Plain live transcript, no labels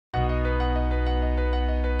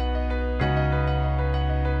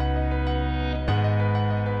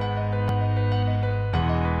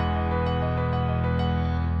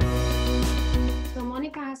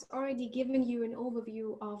already given you an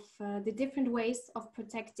overview of the different ways of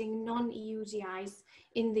protecting non-EU GIs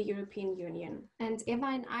in the European Union. And Eva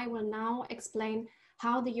and I will now explain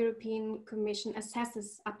how the European Commission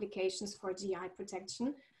assesses applications for GI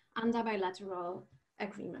protection under bilateral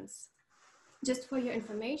agreements. Just for your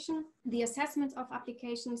information, the assessment of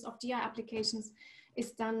applications, of GI applications,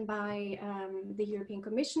 is done by the European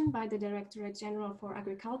Commission, by the Directorate General for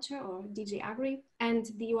Agriculture, or DG AGRI, and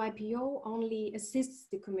the EUIPO only assists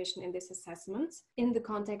the Commission in this assessment in the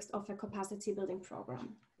context of a capacity building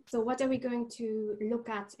program. So what are we going to look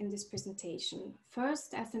at in this presentation?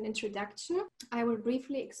 First, as an introduction, I will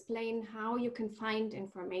briefly explain how you can find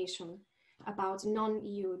information about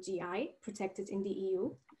non-EU GI protected in the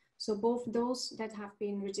EU. So both those that have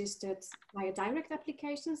been registered via direct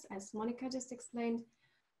applications, as Monica just explained,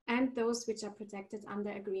 and those which are protected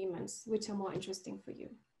under agreements, which are more interesting for you.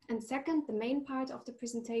 And second, the main part of the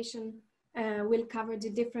presentation will cover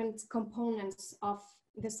the different components of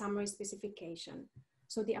the summary specification.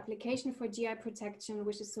 So the application for GI protection,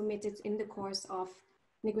 which is submitted in the course of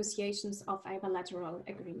negotiations of a bilateral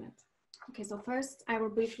agreement. Okay, so first I will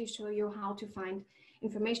briefly show you how to find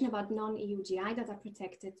information about non-EU GI that are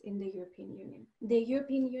protected in the European Union. The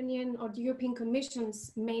European Union, or the European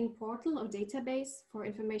Commission's main portal or database for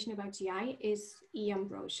information about GI is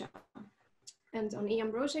eAmbrosia. And on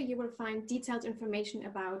eAmbrosia you will find detailed information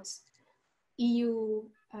about EU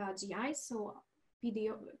GI, so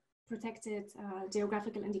PDO, protected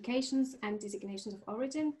geographical indications and designations of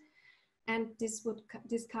origin. And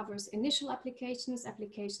this covers initial applications,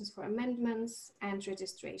 applications for amendments, and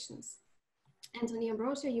registrations. And on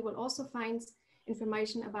eAmbrosia, you will also find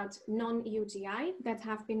information about non-EU GI that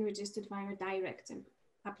have been registered via direct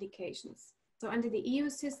applications. So under the EU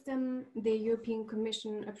system, the European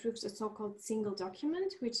Commission approves a so-called single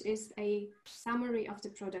document, which is a summary of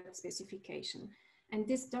the product specification. And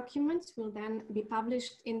this document will then be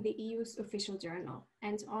published in the EU's official journal.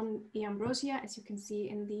 And on eAmbrosia, as you can see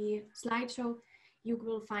in the slideshow, you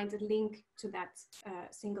will find a link to that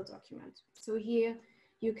single document. So here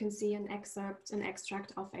you can see an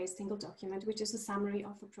extract of a single document, which is a summary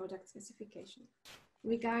of a product specification.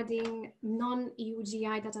 Regarding non-EU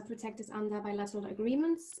GI that are protected under bilateral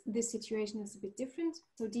agreements, this situation is a bit different.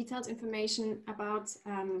 So detailed information about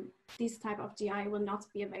this type of GI will not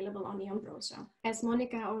be available on eAmbrosia. As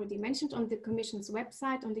Monica already mentioned, on the Commission's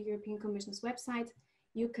website, on the European Commission's website,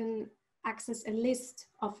 you can access a list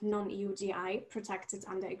of non-EU GI protected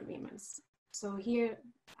under agreements. So here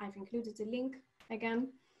I've included a link again.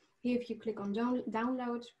 Here, if you click on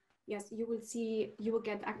download, yes, you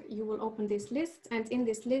will open this list, and in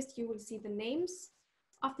this list you will see the names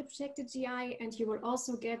of the protected GI, and you will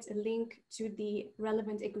also get a link to the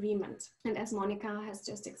relevant agreement. And as Monica has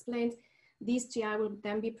just explained, these GI will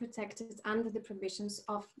then be protected under the provisions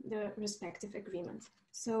of the respective agreement.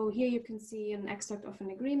 So here you can see an extract of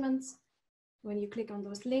an agreement when you click on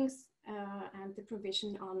those links and the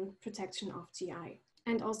provision on protection of GI.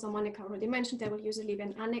 And also Monica already mentioned there will usually be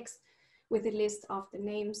an annex with a list of the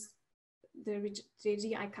names the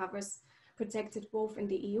GI covers protected both in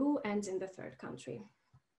the EU and in the third country.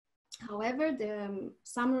 However, the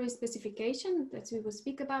summary specification that we will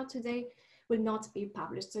speak about today will not be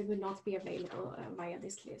published, so it will not be available via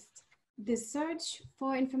this list. The search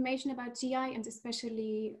for information about GI, and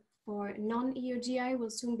especially for non-EU GI, will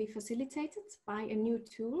soon be facilitated by a new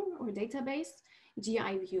tool or database,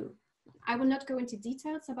 GIView. I will not go into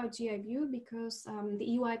details about GIView because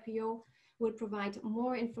the EUIPO will provide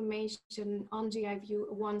more information on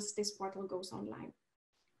GIView once this portal goes online.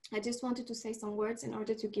 I just wanted to say some words in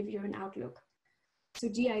order to give you an outlook. So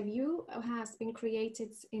GIView has been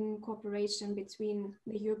created in cooperation between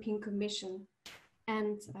the European Commission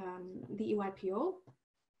and the EUIPO.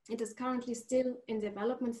 It is currently still in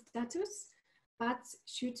development status, but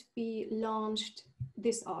should be launched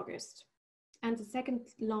this August. And the second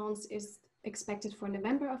launch is expected for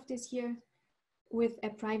November of this year, with a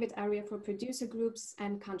private area for producer groups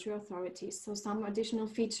and country authorities. So some additional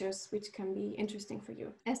features which can be interesting for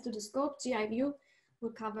you. As to the scope, GIView will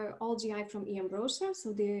cover all GI from eAmbrosia,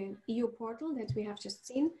 so the EU portal that we have just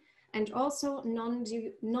seen, and also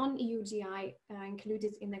non-EU GI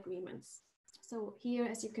included in agreements. So here,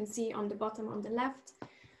 as you can see on the bottom on the left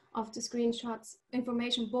of the screenshots,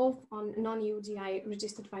 information both on non-EU GI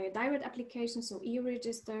registered via direct application, so EU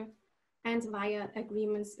register, and via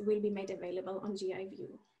agreements will be made available on GIView.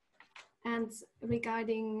 And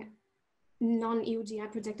regarding non-EU GI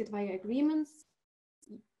protected via agreements,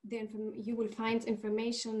 you will find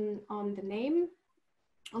information on the name,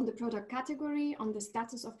 on the product category, on the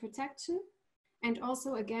status of protection, and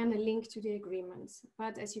also again a link to the agreements.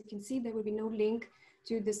 But as you can see, there will be no link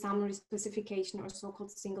to the summary specification or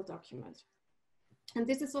so-called single document. And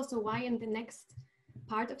this is also why in the next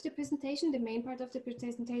part of the presentation, the main part of the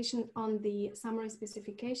presentation on the summary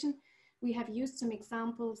specification, we have used some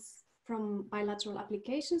examples from bilateral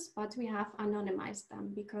applications, but we have anonymized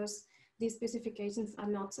them because these specifications are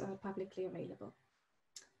not publicly available.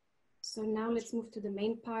 So now let's move to the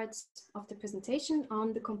main part of the presentation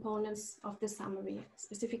on the components of the summary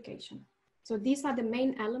specification. So these are the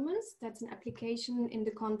main elements that an application in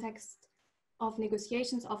the context of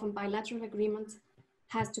negotiations of a bilateral agreement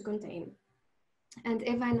has to contain. And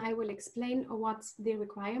Eva and I will explain what the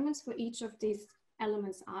requirements for each of these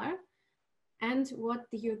elements are and what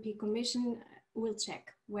the European Commission will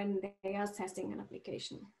check when they are assessing an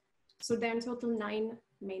application. So there are in total 9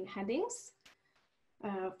 main headings.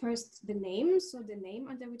 First, the name, so the name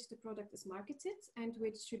under which the product is marketed and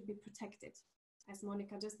which should be protected. As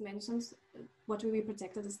Monica just mentioned, what will be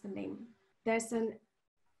protected is the name. There's a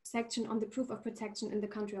section on the proof of protection in the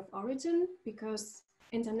country of origin, because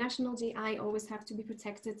international GI always have to be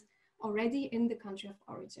protected already in the country of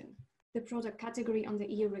origin. The product category on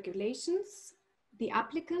the EU regulations, the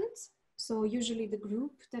applicant, so usually the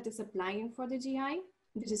group that is applying for the GI,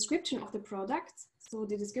 the description of the product, so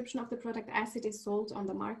the description of the product as it is sold on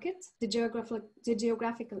the market, the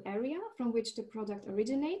geographical area from which the product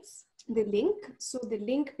originates, the link, so the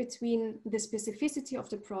link between the specificity of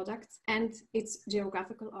the product and its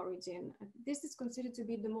geographical origin. This is considered to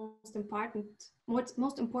be the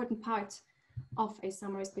most important part of a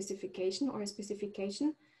summary specification or a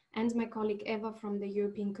specification. And my colleague Eva from the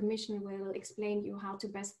European Commission will explain you how to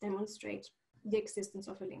best demonstrate the existence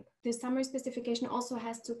of a link. The summary specification also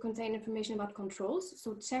has to contain information about controls,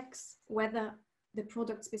 so checks whether the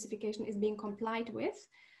product specification is being complied with,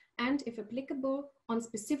 and if applicable, on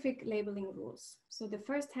specific labeling rules. So the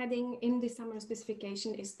first heading in the summary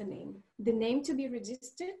specification is the name. The name to be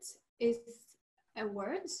registered is a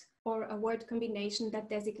word or a word combination that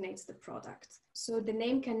designates the product. So the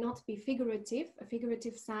name cannot be figurative, a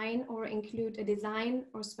figurative sign, or include a design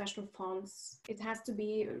or special fonts. It has to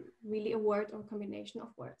be really a word or combination of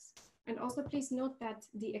words. And also please note that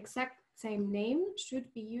the exact same name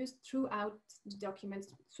should be used throughout the documents,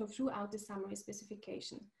 so throughout the summary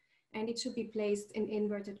specification. And it should be placed in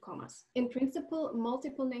inverted commas. In principle,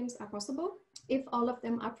 multiple names are possible if all of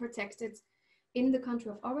them are protected in the country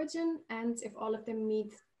of origin and if all of them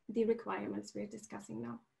meet the requirements we're discussing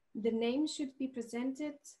now. The name should be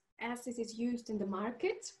presented as it is used in the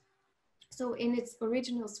market, so in its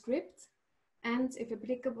original script, and if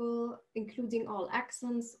applicable, including all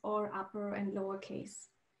accents or upper and lower case.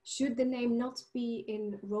 Should the name not be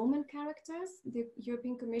in Roman characters, the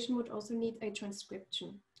European Commission would also need a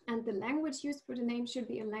transcription. And the language used for the name should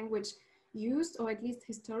be a language used, or at least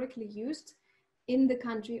historically used, in the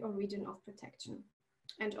country or region of protection.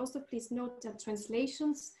 And also please note that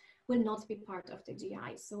translations will not be part of the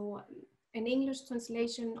GI. So an English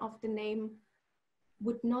translation of the name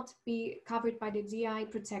would not be covered by the GI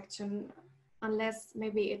protection unless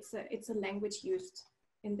maybe it's a language used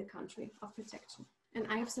in the country of protection. And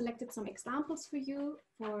I have selected some examples for you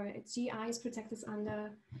for GIs protected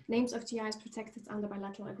under, names of GIs protected under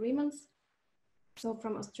bilateral agreements. So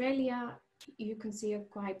from Australia, you can see a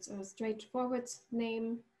quite straightforward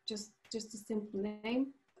name, just a simple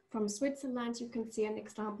name. From Switzerland, you can see an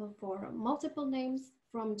example for multiple names.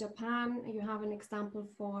 From Japan, you have an example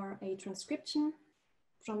for a transcription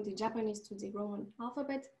from the Japanese to the Roman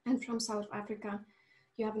alphabet. And from South Africa,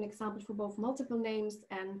 you have an example for both multiple names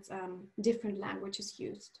and different languages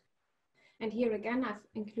used. And here again, I've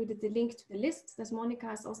included the link to the list that Monica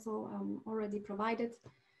has also already provided,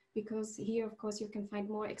 because here, of course, you can find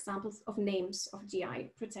more examples of names of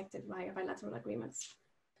GI protected via bilateral agreements.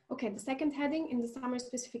 Okay, the second heading in the summary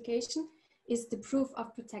specification is the proof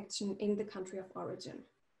of protection in the country of origin.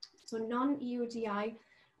 So non-EU GI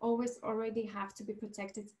always already have to be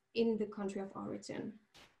protected in the country of origin.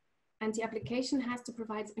 And the application has to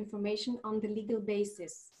provide information on the legal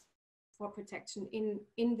basis for protection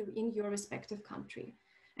in your respective country.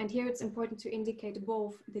 And here it's important to indicate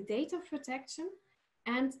both the date of protection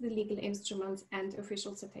and the legal instrument and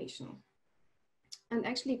official citation. And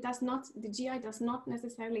actually the GI does not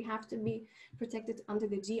necessarily have to be protected under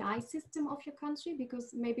the GI system of your country,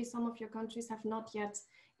 because maybe some of your countries have not yet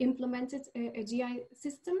implemented a GI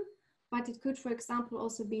system, but it could, for example,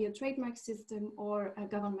 also be a trademark system or a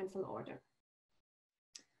governmental order.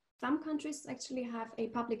 Some countries actually have a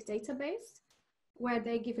public database where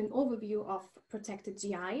they give an overview of protected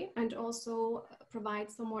GI and also provide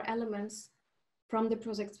some more elements from the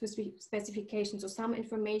product specification, so some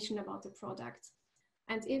information about the product.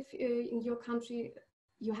 And if in your country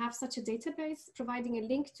you have such a database, providing a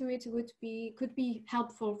link to it could be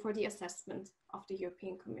helpful for the assessment of the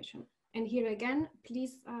European Commission. And here again,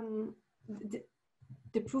 please,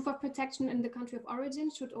 the proof of protection in the country of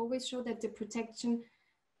origin should always show that the protection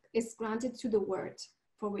is granted to the word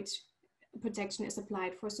for which protection is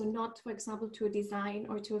applied for. So not, for example, to a design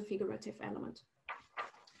or to a figurative element.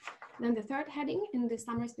 Then the third heading in the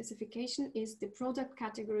summary specification is the product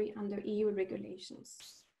category under EU regulations.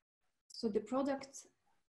 So the product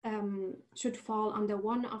should fall under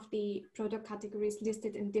one of the product categories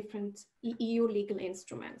listed in different EU legal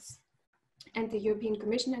instruments. And the European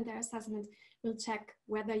Commission in their assessment will check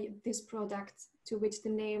whether this product to which the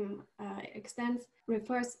name extends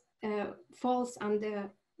falls under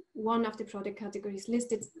one of the product categories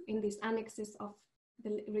listed in these annexes of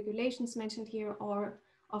the regulations mentioned here or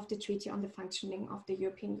of the Treaty on the Functioning of the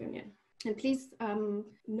European Union. And please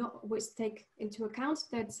take into account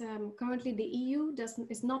that currently the EU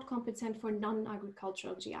is not competent for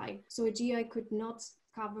non-agricultural GI. So a GI could not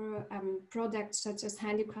cover products such as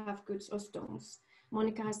handicraft goods or stones.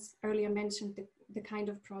 Monica has earlier mentioned the kind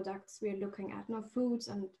of products we're looking at, now foods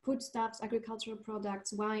and foodstuffs, agricultural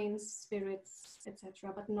products, wines, spirits,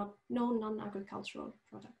 etc., but no non-agricultural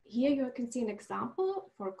product. Here you can see an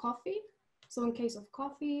example for coffee. So in case of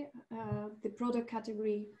coffee, the product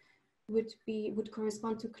category would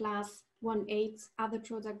correspond to class 1.8, other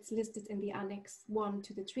products listed in the Annex 1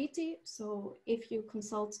 to the treaty. So if you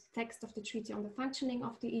consult text of the Treaty on the Functioning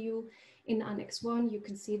of the EU in Annex 1, you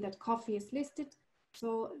can see that coffee is listed.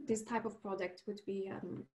 So this type of product would be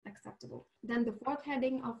acceptable. Then the fourth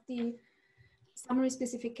heading of the summary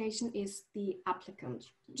specification is the applicant.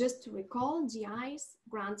 Just to recall, GIs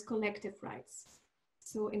grant collective rights.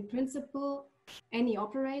 So in principle, any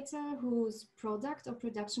operator whose product or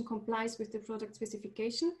production complies with the product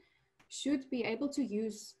specification should be able to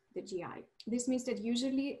use the GI. This means that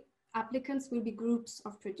usually applicants will be groups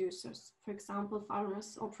of producers, for example,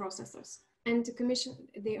 farmers or processors. And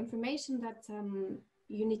the information that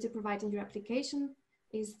you need to provide in your application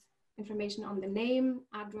is information on the name,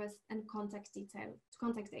 address, and contact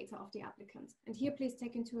data of the applicant. And here, please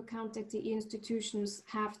take into account that the EU institutions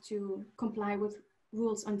have to comply with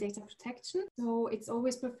rules on data protection. So it's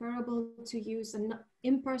always preferable to use an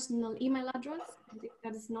impersonal email address. And if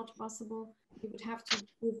that is not possible, you would have to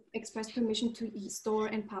express permission to store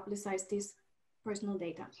and publicize this personal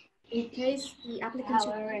data. In case the applicant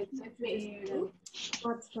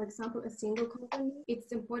but for example, a single company,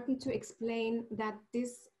 it's important to explain that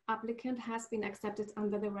this applicant has been accepted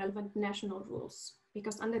under the relevant national rules,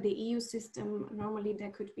 because under the EU system, normally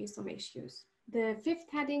there could be some issues. The fifth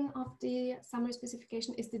heading of the summary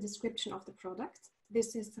specification is the description of the product.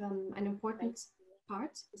 This is an important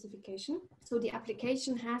part, specification. So the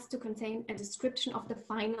application has to contain a description of the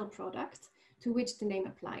final product to which the name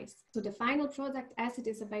applies. So the final product as it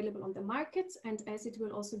is available on the market and as it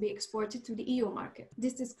will also be exported to the EU market.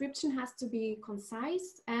 This description has to be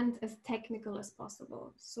concise and as technical as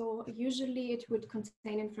possible. So usually it would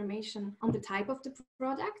contain information on the type of the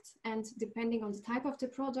product, and depending on the type of the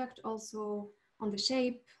product, also on the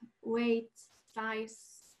shape, weight, size,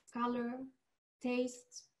 color,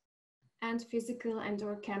 taste, and physical and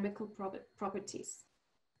or chemical properties.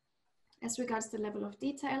 As regards the level of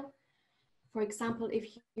detail, for example,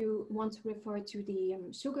 if you want to refer to the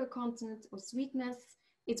sugar content or sweetness,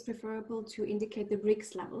 it's preferable to indicate the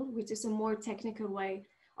Brix level, which is a more technical way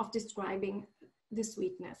of describing the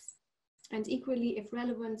sweetness. And equally, if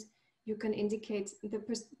relevant, you can indicate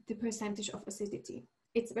the percentage of acidity.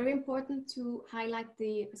 It's very important to highlight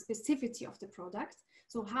the specificity of the product.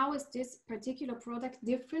 So how is this particular product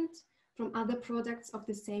different from other products of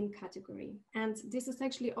the same category? And this is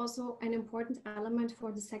actually also an important element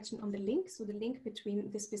for the section on the link. So the link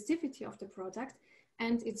between the specificity of the product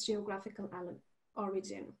and its geographical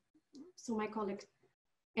origin. So my colleague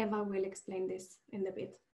Eva will explain this in a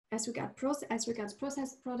bit. As regards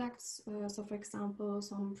processed products, so for example,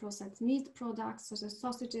 some processed meat products such as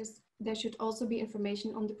sausages, there should also be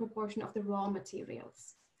information on the proportion of the raw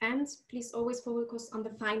materials. And please always focus on the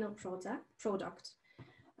final product.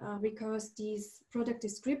 Because these product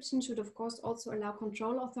descriptions should of course also allow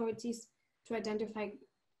control authorities to identify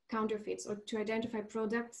counterfeits or to identify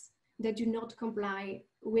products that do not comply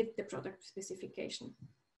with the product specification.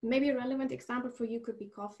 Maybe a relevant example for you could be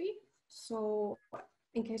coffee. So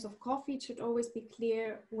in case of coffee, it should always be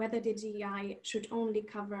clear whether the GI should only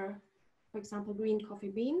cover, for example, green coffee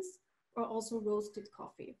beans or also roasted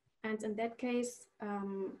coffee. And in that case,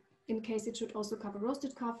 in case it should also cover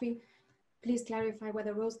roasted coffee, please clarify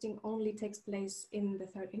whether roasting only takes place in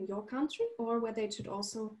your country or whether it should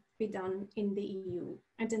also be done in the EU.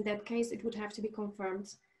 And in that case, it would have to be confirmed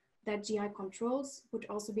that GI controls would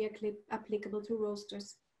also be applicable to roasters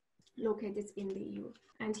located in the EU.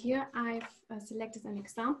 And here I've selected an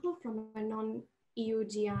example from a non-EU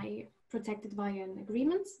GI protected via an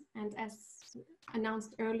agreement. And as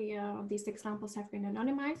announced earlier, these examples have been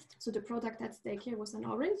anonymized. So the product at stake here was an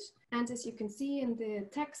orange. And as you can see in the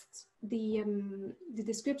text, the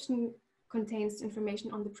description contains information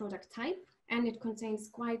on the product type, and it contains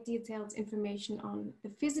quite detailed information on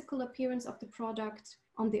the physical appearance of the product,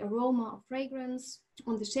 on the aroma or fragrance,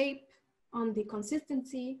 on the shape, on the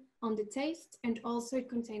consistency, on the taste, and also it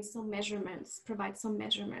contains some measurements, provides some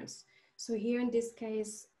measurements. So here in this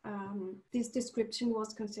case, this description was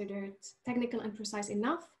considered technical and precise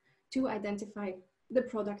enough to identify the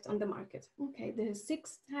product on the market. Okay, the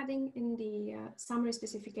sixth heading in the summary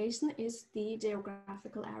specification is the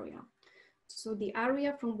geographical area. So the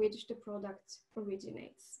area from which the product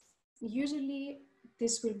originates. Usually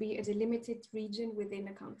this will be a delimited region within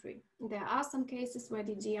a country. There are some cases where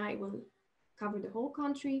the GI will cover the whole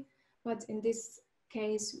country, but in this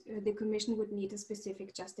case, the Commission would need a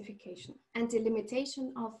specific justification. And the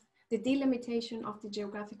delimitation of the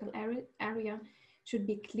geographical area should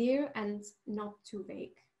be clear and not too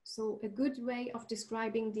vague. So a good way of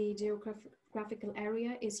describing the geographical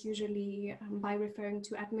area is usually by referring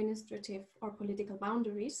to administrative or political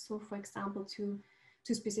boundaries. So for example, to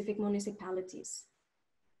specific municipalities.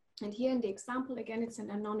 And here in the example, again, it's an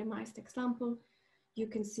anonymized example. You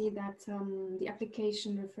can see that the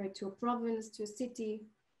application referred to a province, to a city,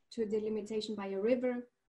 to a delimitation by a river,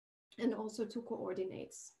 and also to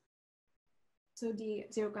coordinates. So the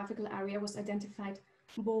geographical area was identified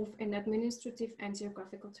both in administrative and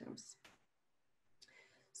geographical terms.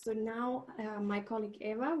 So now my colleague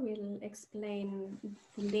Ewa will explain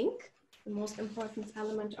the link, the most important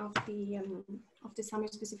element of the summary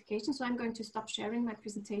specification. So I'm going to stop sharing my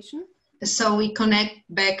presentation. So we connect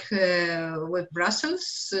back with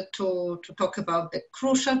Brussels to talk about the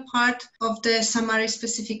crucial part of the summary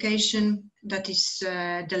specification, that is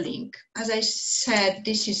the link. As I said,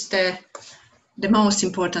 this is the most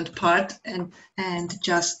important part, and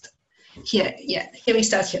just here we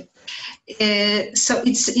start here. So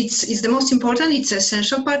it's the most important, it's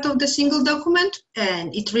essential part of the single document,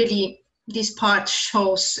 and it really, this part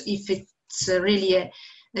shows if it's really a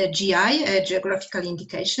GI, a geographical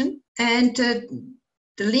indication, and the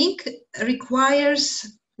link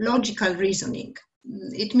requires logical reasoning.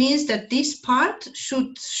 It means that this part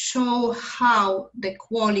should show how the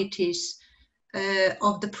qualities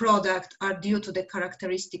of the product are due to the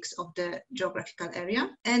characteristics of the geographical area.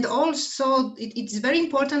 And also it's very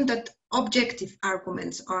important that objective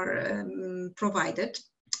arguments are provided,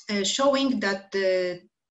 showing that the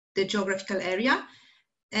geographical area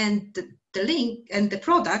and the link and the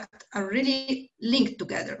product are really linked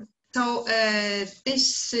together. So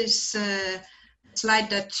this is a slide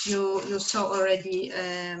that you saw already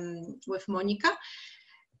with Monica,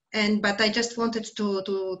 but I just wanted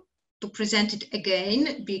to present it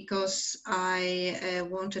again because I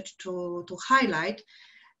wanted to highlight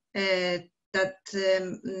that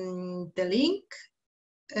the link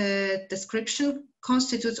description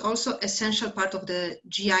constitutes also essential part of the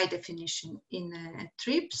GI definition in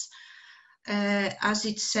TRIPS, as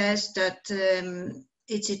it says that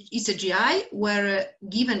it's a GI where a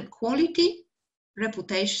given quality,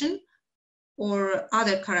 reputation, or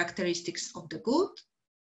other characteristics of the good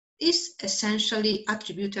is essentially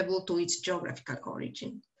attributable to its geographical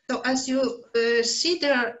origin. So as you see,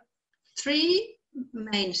 there are three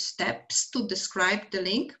main steps to describe the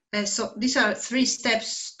link. So these are 3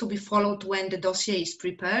 steps to be followed when the dossier is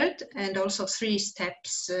prepared, and also 3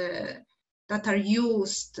 steps that are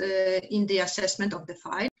used in the assessment of the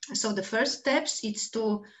file. So the first steps is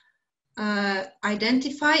to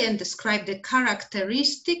identify and describe the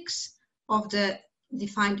characteristics of the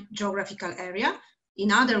defined geographical area.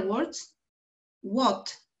 In other words,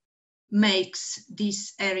 what makes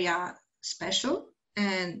this area special.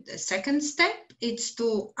 And the second step is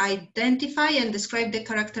to identify and describe the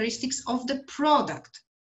characteristics of the product.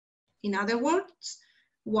 In other words,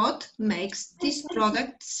 what makes this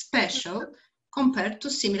product special compared to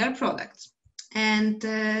similar products. And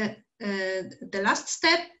the last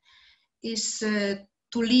step is to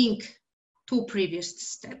link 2 previous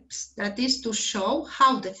steps. That is to show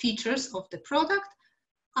how the features of the product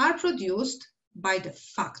are produced by the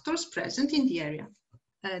factors present in the area.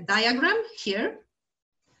 Diagram here.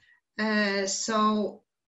 So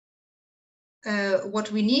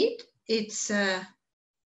what we need, it's a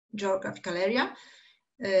geographical area.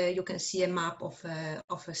 You can see a map of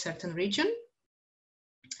a certain region,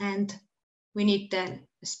 and we need then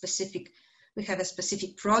we have a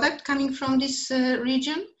specific product coming from this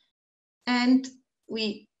region, and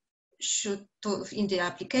we should, in the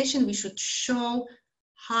application, we should show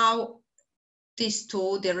how these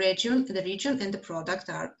two, the region and the product,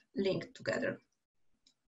 are linked together.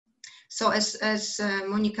 So as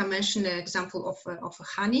Monica mentioned, the example of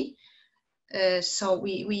honey. So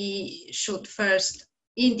we should first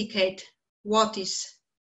indicate what is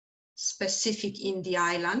specific in the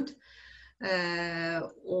island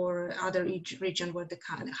or other region where the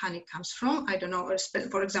honey comes from. I don't know, or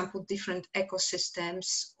for example, different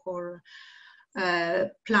ecosystems or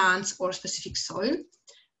plants or specific soil.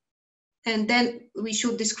 And then we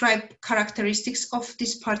should describe characteristics of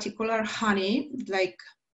this particular honey, like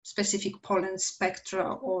specific pollen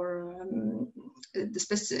spectra or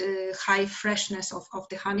the high freshness of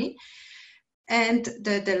the honey. And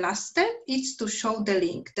the last step is to show the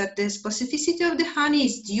link, that the specificity of the honey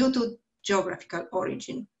is due to geographical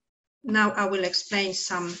origin. Now I will explain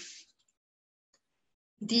some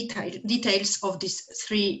details of these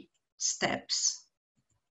 3 steps.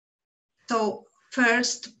 So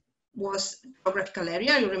first was geographical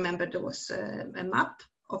area. You remember there was a map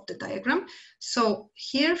of the diagram. So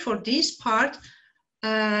here for this part,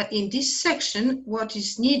 in this section, what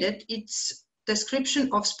is needed, it's description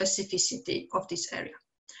of specificity of this area.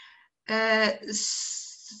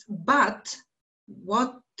 But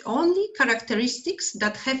what only characteristics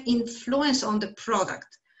that have influence on the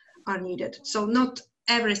product are needed. So not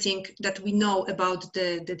everything that we know about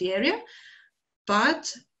the area,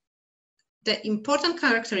 but the important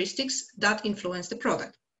characteristics that influence the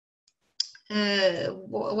product.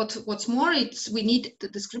 What's more, we need the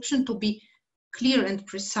description to be clear and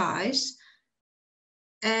precise,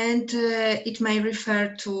 and it may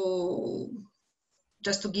refer to,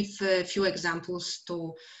 just to give a few examples,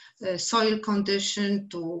 to soil condition,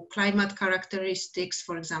 to climate characteristics,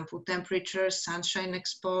 for example, temperature, sunshine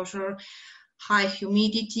exposure, high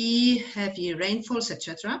humidity, heavy rainfalls,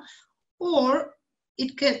 etc. Or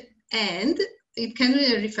it can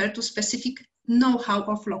refer to specific know-how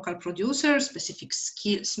of local producers, specific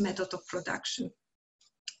skills, method of production,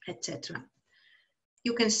 etc.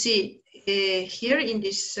 You can see here in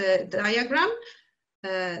this diagram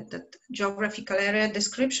that geographical area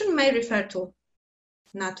description may refer to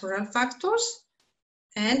natural factors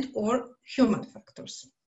and or human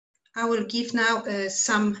factors. I will give now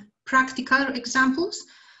some practical examples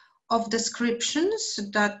of descriptions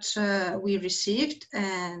that we received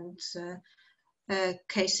and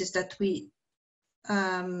cases that we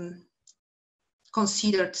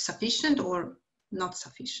considered sufficient or not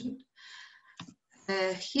sufficient.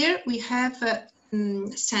 Here we have a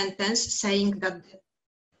sentence saying that the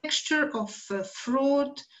texture of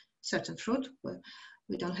fruit, certain fruit, well,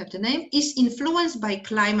 we don't have the name, is influenced by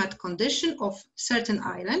climate condition of certain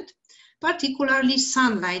island, particularly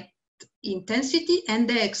sunlight intensity and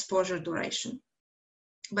the exposure duration.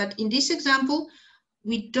 But in this example,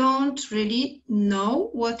 we don't really know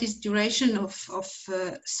what is duration of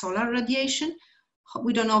solar radiation.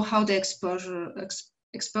 We don't know how the exposure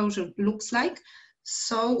looks like.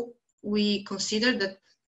 So we consider that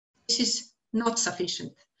this is not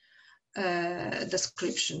sufficient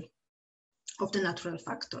description of the natural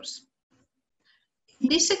factors. In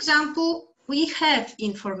this example, we have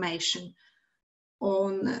information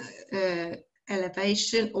on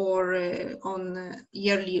elevation or on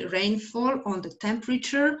yearly rainfall, on the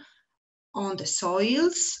temperature, on the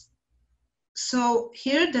soils. So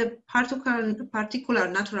here the particular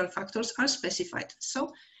natural factors are specified.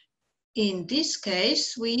 So in this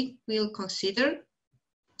case, we will consider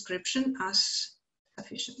description as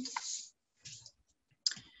sufficient.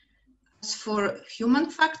 As for human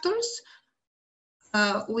factors,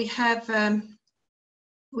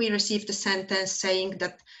 we received a sentence saying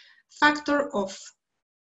that factor of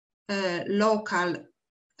local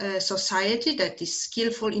society that is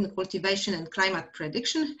skillful in cultivation and climate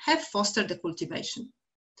prediction have fostered the cultivation.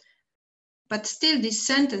 But still this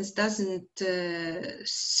sentence doesn't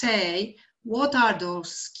say what are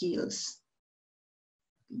those skills.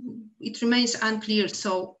 It remains unclear,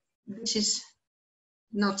 so this is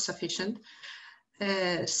not sufficient.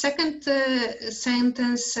 Second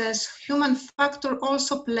sentence says human factor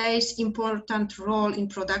also plays important role in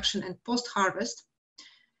production and post-harvest.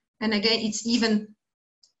 And again, it's even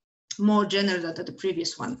more general than the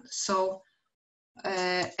previous one. So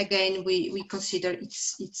again, we consider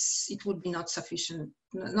it would be not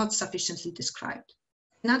sufficiently described.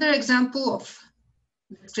 Another example of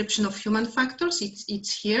description of human factors,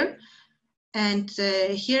 it's here. And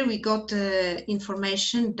here we got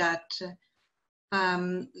information that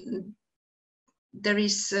there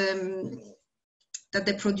is that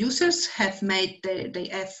the producers have made the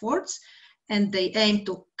efforts and they aim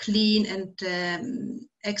to clean and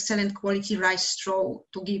excellent quality rice straw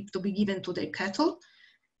to be given to their cattle,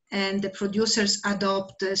 and the producers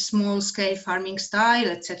adopt a small-scale farming style,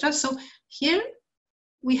 etc. So here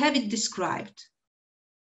we have it described.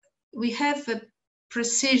 We have a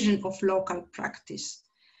precision of local practice,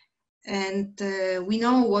 and we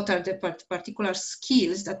know what are the particular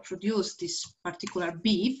skills that produce this particular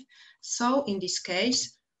beef. So in this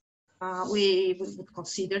case, we would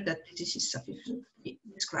consider that this is sufficiently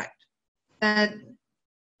described.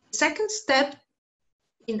 Second step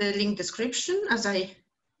in the link description, as I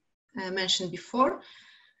mentioned before,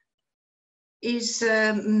 is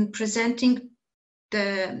presenting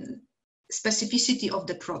the specificity of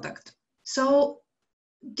the product. So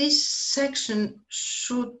this section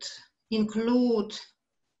should include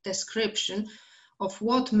description of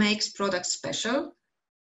what makes products special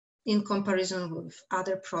in comparison with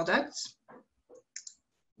other products,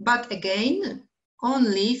 but again,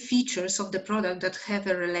 only features of the product that have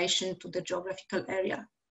a relation to the geographical area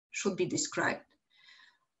should be described.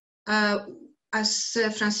 As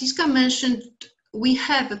Franciska mentioned, we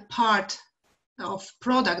have a part of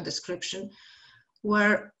product description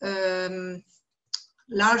where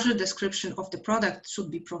larger description of the product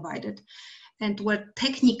should be provided, and where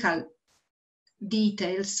technical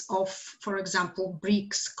details of, for example,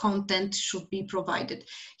 bricks content should be provided.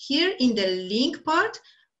 Here in the link part,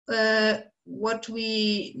 what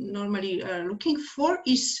we normally are looking for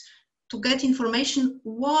is to get information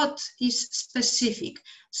what is specific.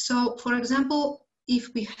 So, for example, if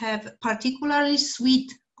we have particularly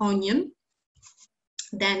sweet onion,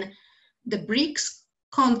 then the bricks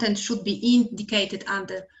content should be indicated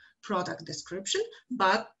under product description,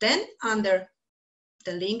 but then under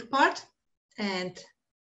the link part and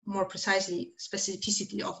more precisely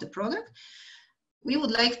specificity of the product, we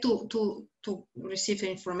would like to receive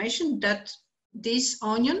information that this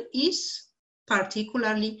onion is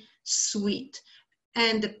particularly sweet.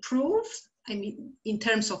 And the proof, I mean, in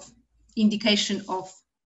terms of indication of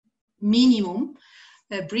minimum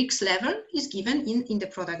bricks level is given in the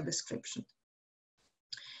product description.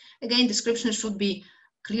 Again, description should be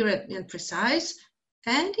clear and precise,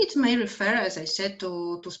 and it may refer, as I said,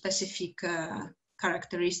 to specific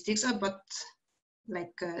characteristics, but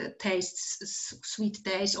like tastes, sweet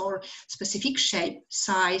taste, or specific shape,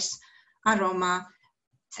 size, aroma,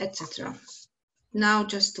 etc. Now,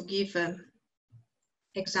 just to give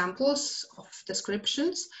examples of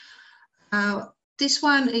descriptions. This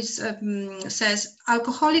one is, says,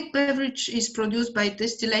 alcoholic beverage is produced by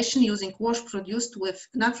distillation using wash produced with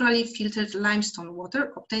naturally filtered limestone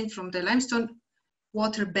water obtained from the limestone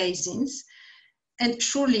water basins. And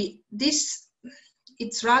surely this,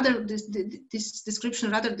 it's rather, this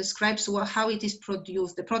description rather describes how it is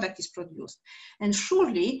produced, the product is produced. And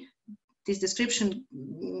surely this description,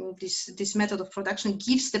 this method of production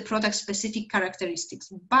gives the product specific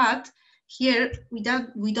characteristics. But here we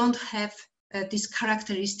don't have these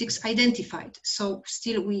characteristics identified. So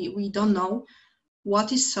still we don't know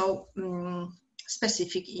what is so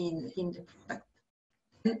specific in the product.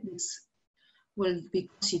 And this will be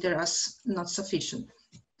considered as not sufficient.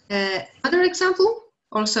 Another example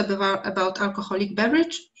also about alcoholic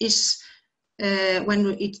beverage is when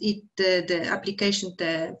the application,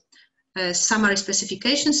 the summary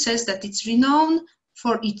specification says that it's renowned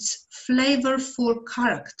for its flavorful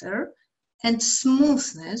character and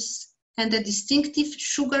smoothness and a distinctive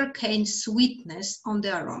sugarcane sweetness on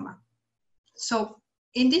the aroma. So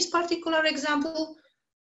in this particular example,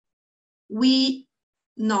 we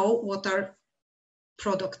know what are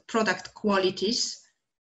product qualities.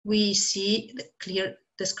 We see the clear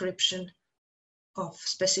description of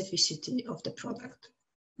specificity of the product.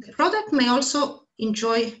 The product may also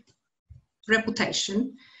enjoy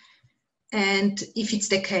reputation, and if it's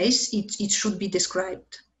the case, it should be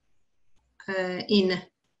described in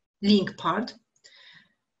link part.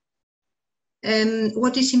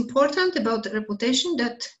 What is important about the reputation,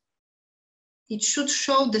 that it should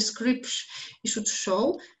show description, it should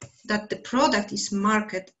show that the product is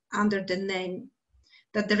marketed under the name,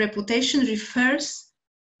 that the reputation refers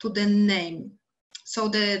to the name. So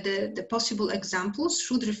the possible examples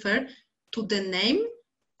should refer to the name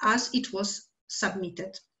as it was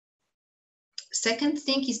submitted. Second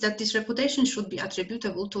thing is that this reputation should be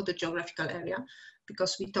attributable to the geographical area,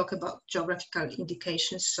 because we talk about geographical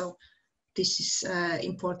indications, so this is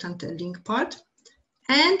important link part.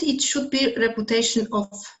 And it should be reputation of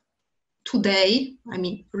today, I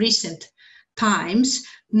mean recent times,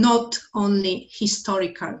 not only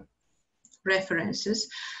historical references,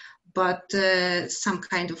 but some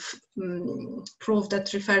kind of proof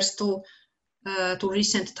that refers to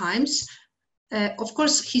recent times. Of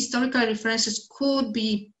course, historical references could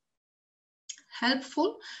be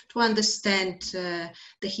helpful to understand the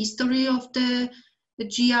history of the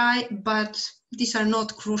GI, but these are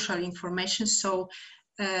not crucial information, so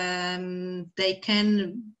they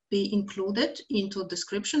can be included into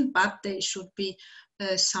description, but they should be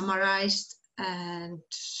summarized and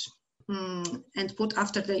put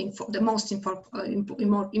after the most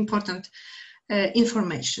important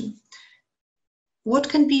information. What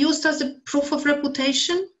can be used as a proof of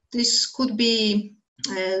reputation? This could be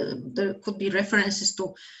there could be references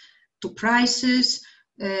to prices,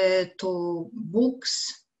 to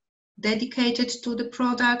books dedicated to the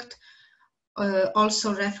product,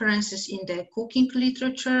 also references in the cooking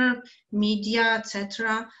literature, media,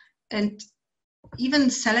 etc., and even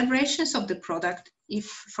celebrations of the product. If,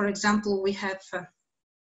 for example, we have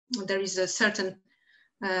there is a certain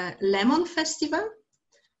lemon festival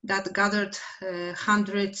that gathered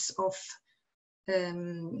hundreds of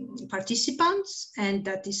participants, and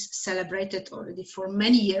that is celebrated already for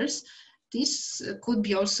many years, this could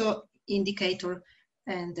be also indicator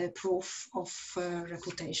and a proof of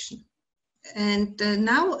reputation. And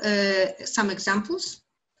now some examples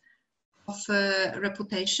of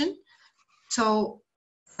reputation. So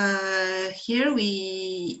here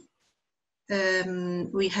we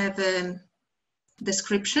have a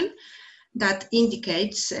description that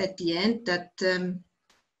indicates at the end that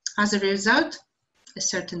as a result, a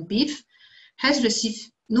certain beef has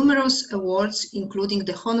received numerous awards, including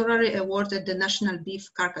the honorary award at the National Beef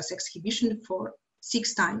Carcass Exhibition for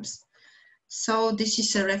 6 times. So this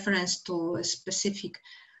is a reference to a specific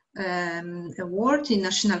award in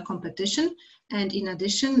national competition, and in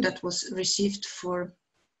addition that was received for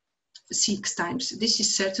 6 times. This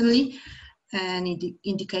is certainly an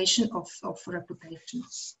indication of reputation.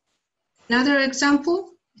 Another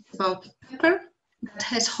example is about pepper that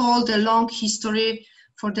has held a long history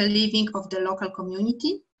for the living of the local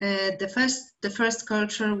community. The first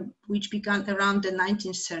culture which began around the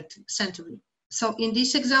 19th century. So in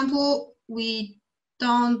this example, we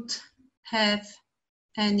don't have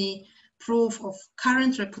any proof of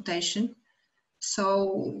current reputation,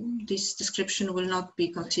 so this description will not be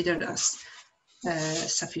considered as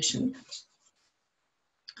sufficient.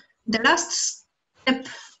 The last step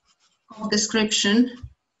of description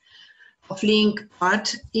of link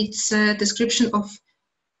part, it's a description of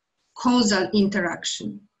causal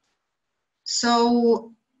interaction.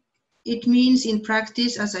 So it means in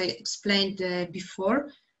practice, as I explained before,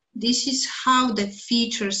 this is how the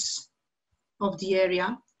features of the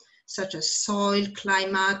area, such as soil,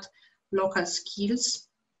 climate, local skills,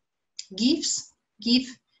 give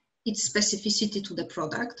its specificity to the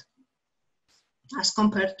product as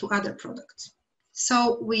compared to other products.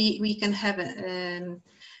 So we can have an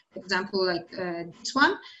example like this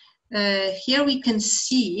one. Here we can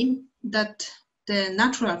see that the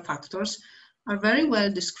natural factors are very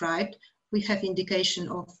well described. We have indication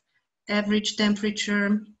of average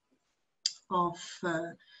temperature, of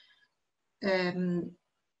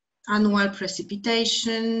annual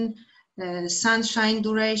precipitation, sunshine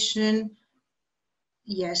duration.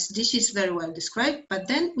 Yes, this is very well described, but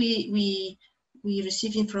then we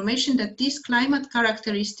receive information that these climate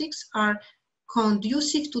characteristics are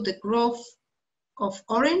conducive to the growth of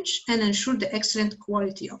orange and ensure the excellent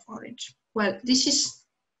quality of orange. Well, this is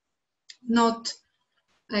not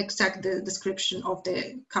exact the description of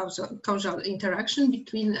the causal interaction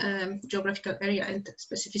between geographical area and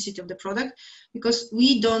specificity of the product, because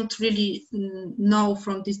we don't really know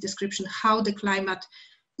from this description how the climate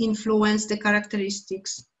influence the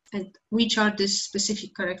characteristics and which are the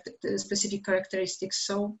specific characteristics.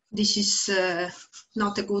 So this is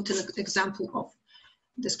not a good example of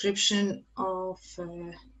description of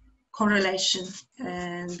correlation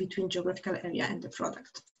between geographical area and the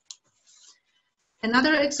product.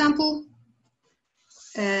 Another example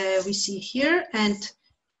we see here, and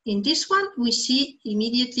in this one we see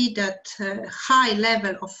immediately that high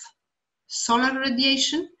level of solar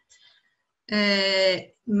radiation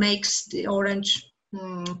makes the orange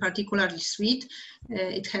particularly sweet.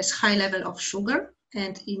 It has high level of sugar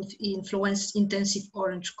and influences intensive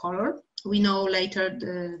orange color. We know later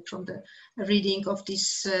from the reading of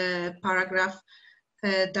this paragraph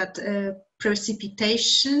that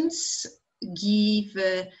precipitations give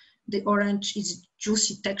the orange its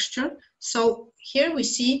juicy texture. So here we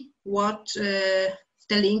see what the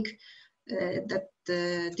link that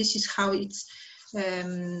this is how it's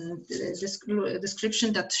the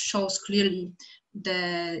description that shows clearly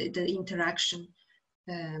the interaction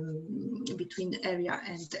between the area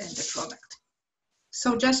and the product.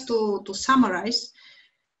 So just to summarize,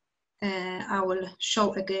 I will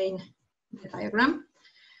show again the diagram.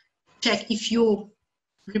 Check if you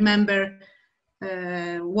remember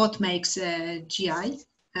what makes a GI.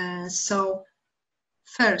 So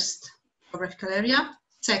first, geographical area,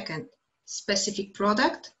 second, specific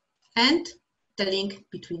product, and the link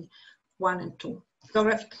between 1 and 2.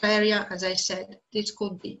 Geographical area, as I said, this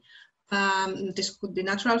could be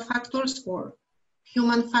natural factors or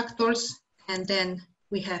human factors, and then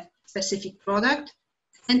we have specific product,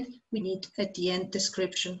 and we need at the end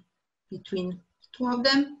description between 2 of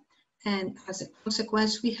them, and as a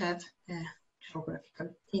consequence we have a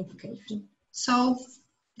geographical indication. So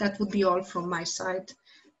that would be all from my side.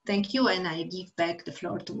 Thank you, and I give back the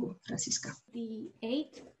floor to Franciska. The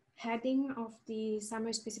 8th heading of the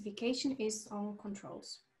summary specification is on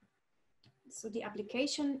controls. So the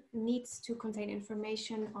application needs to contain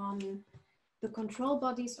information on the control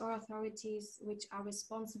bodies or authorities which are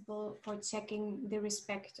responsible for checking the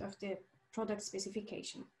respect of the product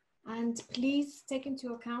specification. And please take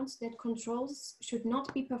into account that controls should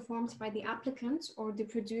not be performed by the applicant or the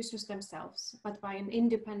producers themselves, but by an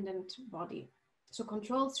independent body. So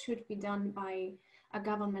controls should be done by a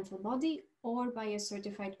governmental body or by a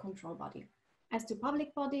certified control body. As to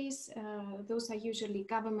public bodies, those are usually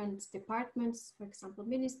government departments, for example,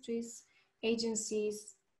 ministries,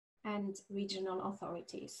 agencies, and regional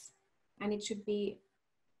authorities. And it should be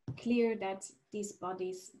clear that these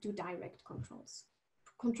bodies do direct controls.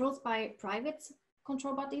 Controls by private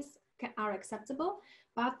control bodies are acceptable,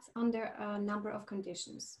 but under a number of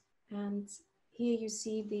conditions. And here you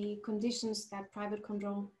see the conditions that private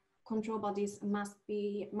control bodies must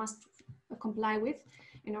comply with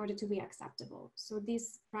in order to be acceptable. So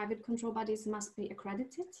these private control bodies must be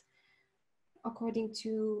accredited according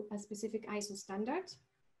to a specific ISO standard,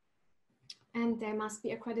 and they must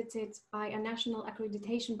be accredited by a national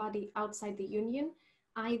accreditation body outside the Union,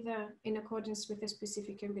 either in accordance with a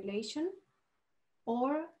specific regulation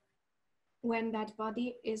or when that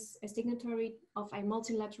body is a signatory of a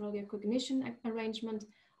multilateral recognition arrangement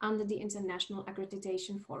under the International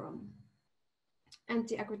Accreditation Forum. And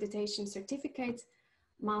the accreditation certificate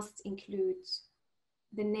must include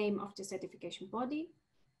the name of the certification body,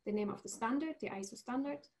 the name of the standard, the ISO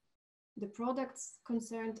standard, the products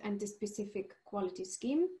concerned and the specific quality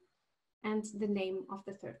scheme, and the name of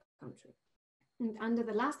the third country. And under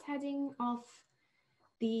the last heading of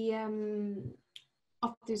the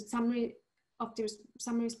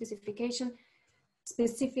summary specification,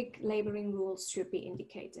 specific labeling rules should be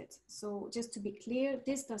indicated. So just to be clear,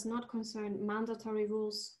 this does not concern mandatory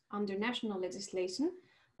rules under national legislation,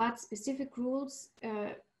 but specific rules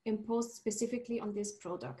imposed specifically on this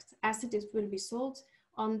product as it will be sold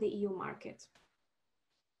on the EU market.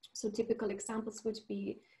 So typical examples would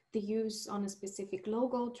be the use on a specific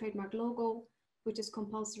logo, trademark logo, which is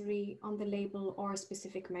compulsory on the label, or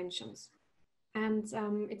specific mentions. And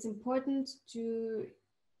it's important to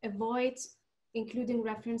avoid including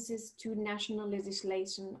references to national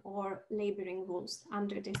legislation or labeling rules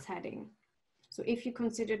under this heading. So if you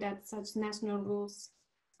consider that such national rules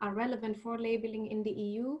are relevant for labeling in the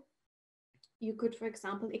EU, you could, for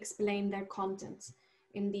example, explain their content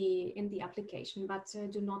in the application, but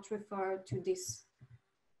do not refer to these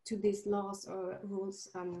laws or rules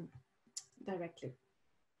directly.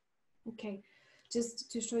 Okay,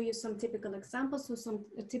 just to show you some typical examples. So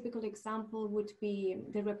a typical example would be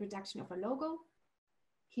the reproduction of a logo.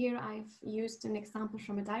 Here I've used an example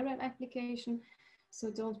from a direct application, so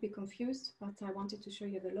don't be confused, but I wanted to show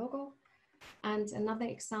you the logo. And another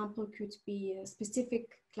example could be a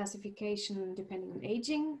specific classification depending on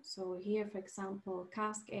aging. So here, for example,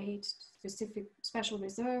 cask aged, specific special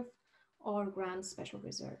reserve, or grand special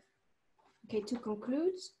reserve. Okay, to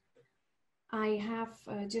conclude, I have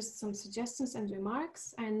just some suggestions and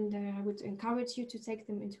remarks, and I would encourage you to take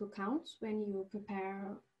them into account when you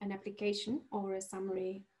prepare an application or a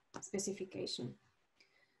summary specification.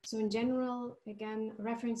 So in general, again,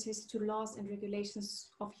 references to laws and regulations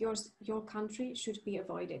of your country should be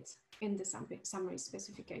avoided in the summary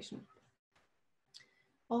specification.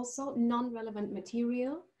 Also, non-relevant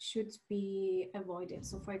material should be avoided.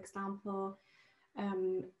 So for example,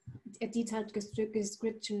 a detailed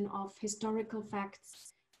description of historical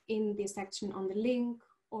facts in the section on the link,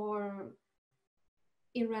 or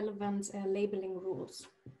irrelevant labeling rules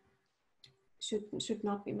should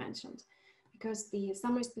not be mentioned, because the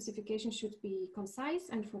summary specification should be concise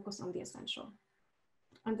and focus on the essential.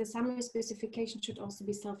 And the summary specification should also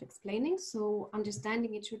be self-explaining, so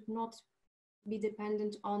understanding it should not be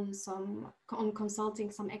dependent on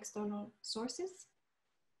consulting some external sources.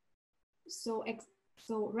 So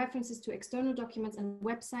references to external documents and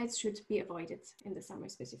websites should be avoided in the summary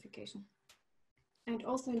specification. And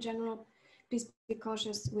also in general, please be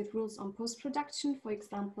cautious with rules on post-production, for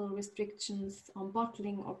example, restrictions on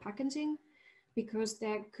bottling or packaging, because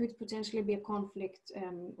there could potentially be a conflict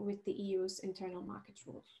with the EU's internal market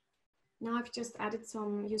rules. Now I've just added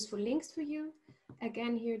some useful links for you.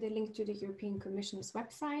 Again, here the link to the European Commission's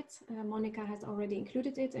website. Monica has already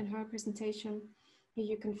included it in her presentation. Here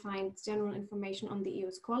you can find general information on the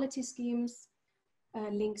EU's quality schemes,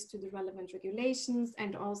 links to the relevant regulations,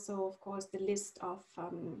 and also, of course, the list of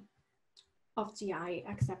GI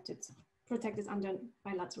protected under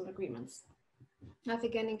bilateral agreements. I've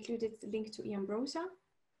again included the link to eAmbrosia.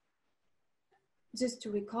 Just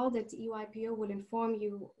to recall that the EUIPO will inform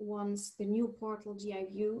you once the new portal GI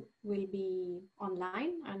View will be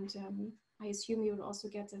online, and I assume you will also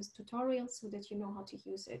get a tutorial so that you know how to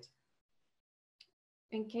use it.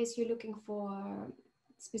 In case you're looking for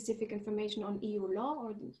specific information on EU law,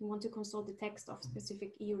 or you want to consult the text of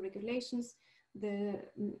specific EU regulations, the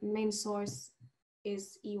main source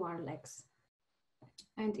is EUR-LEX.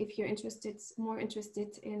 And if you're more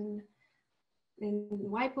interested in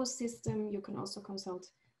WIPO's system, you can also consult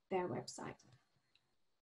their website.